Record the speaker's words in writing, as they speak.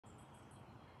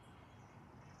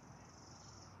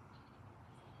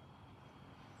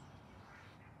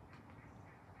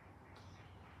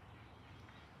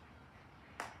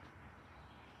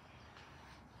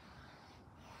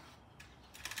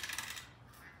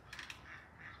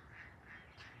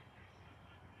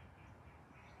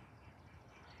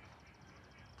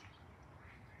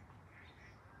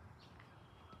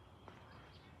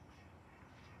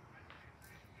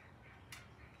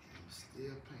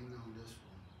Still painting on this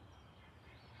one.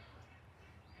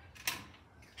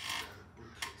 Got the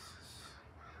bookcases.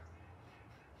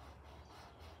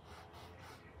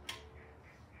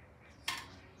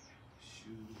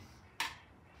 Shoe.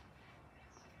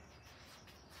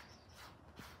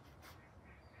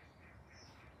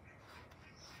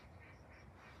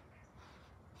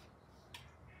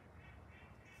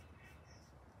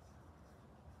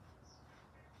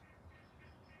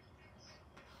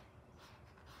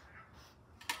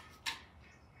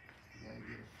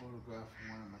 Photograph of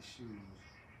one of my shoes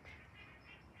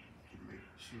to make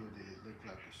sure that it looked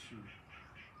like a shoe.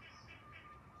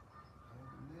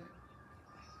 Open that.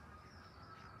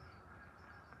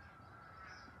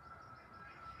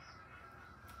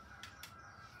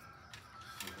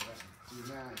 So that's pretty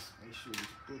nice. Make sure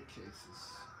these bookcases.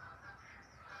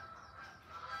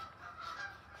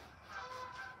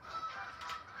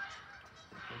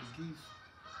 For the geese.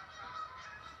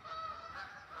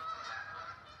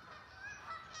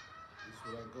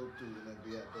 What I go through when I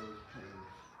be out there painting.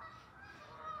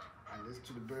 I listen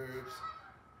to the birds,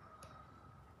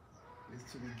 listen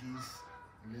to the geese,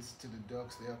 listen to the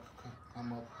ducks. They'll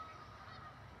come up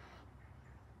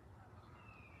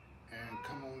and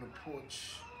come on the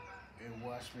porch and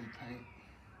watch me paint.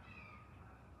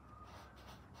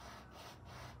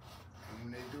 And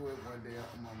when they do it one day,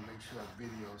 I'm gonna make sure I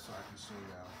video so I can show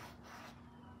y'all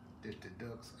that the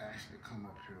ducks actually come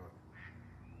up here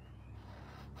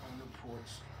on the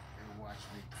porch and watch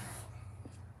me paint.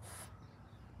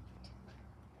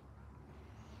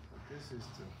 So this is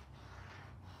the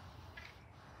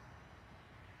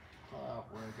part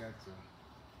where I got the,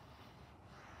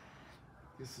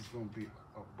 this is gonna be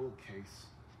a bookcase.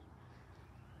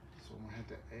 So I'm gonna have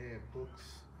to add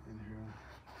books in here.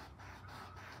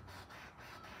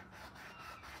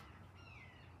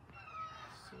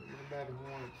 So anybody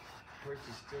who wanna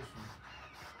purchase this one,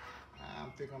 I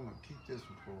think I'm gonna keep this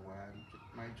one for a while.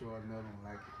 Might draw another one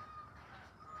like it.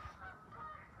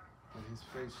 But his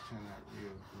face turned out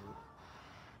real good.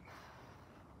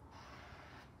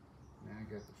 Now I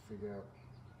got to figure out,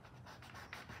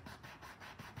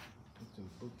 put the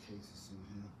bookcases in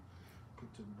here, put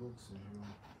the books in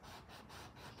here,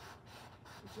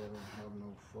 which I don't have no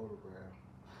photograph.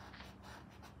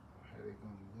 How they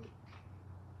gonna look?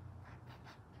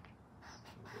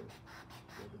 So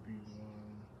that'll be one.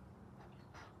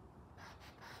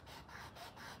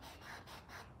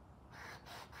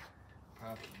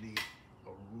 Probably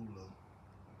a ruler.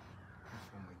 That's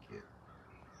what I'm gonna get.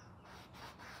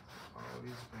 All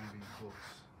these are gonna be books.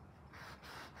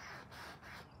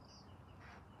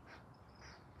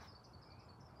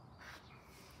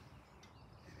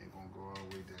 And they're gonna go all the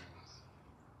way down.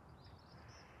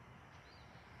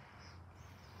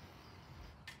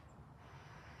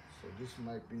 So this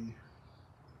might be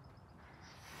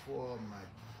for my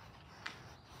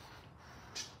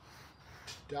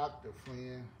doctor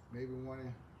friend, maybe one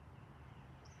of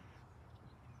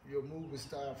your movie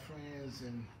star friends,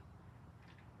 and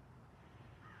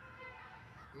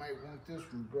might want this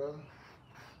one, brother.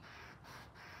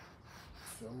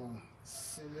 So I'm gonna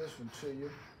send this one to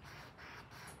you.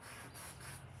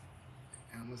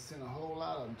 And I'm gonna send a whole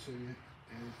lot of them to you.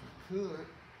 And if you could,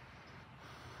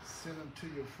 send them to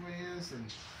your friends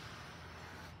and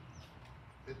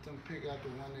let them pick out the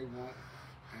one they want.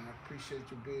 And I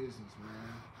appreciate your business,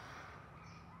 man.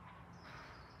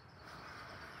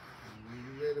 And when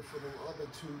you're ready for the other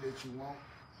two that you want,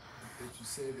 that you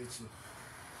said that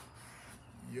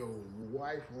your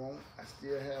wife won't, I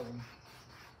still have them.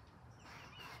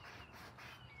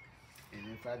 And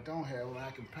if I don't have one,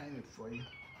 I can paint it for you.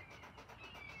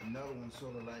 Another one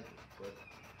sort of like it, but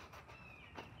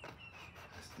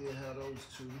I still have those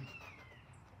two.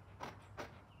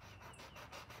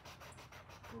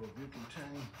 So if you can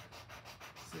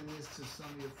send this to some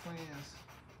of your friends,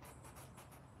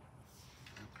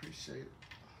 I appreciate it.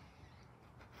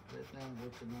 Right now I'm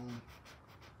working on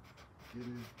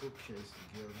getting this bookcase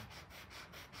together.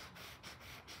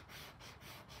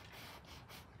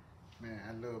 Man,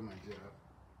 I love my job.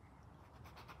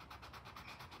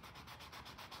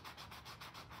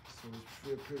 So it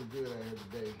feels pretty good out here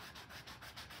today.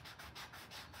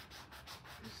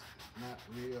 It's not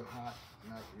real hot,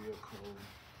 not real cold.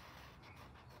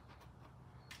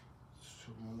 So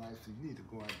my wife said, you need to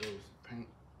go outdoors and paint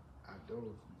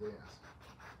outdoors and dance.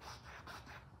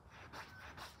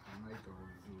 I might go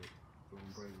and do it. Go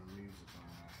and bring the music on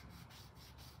out here.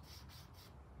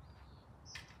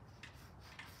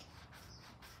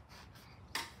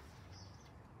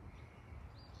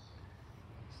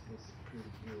 It's looking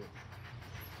pretty good.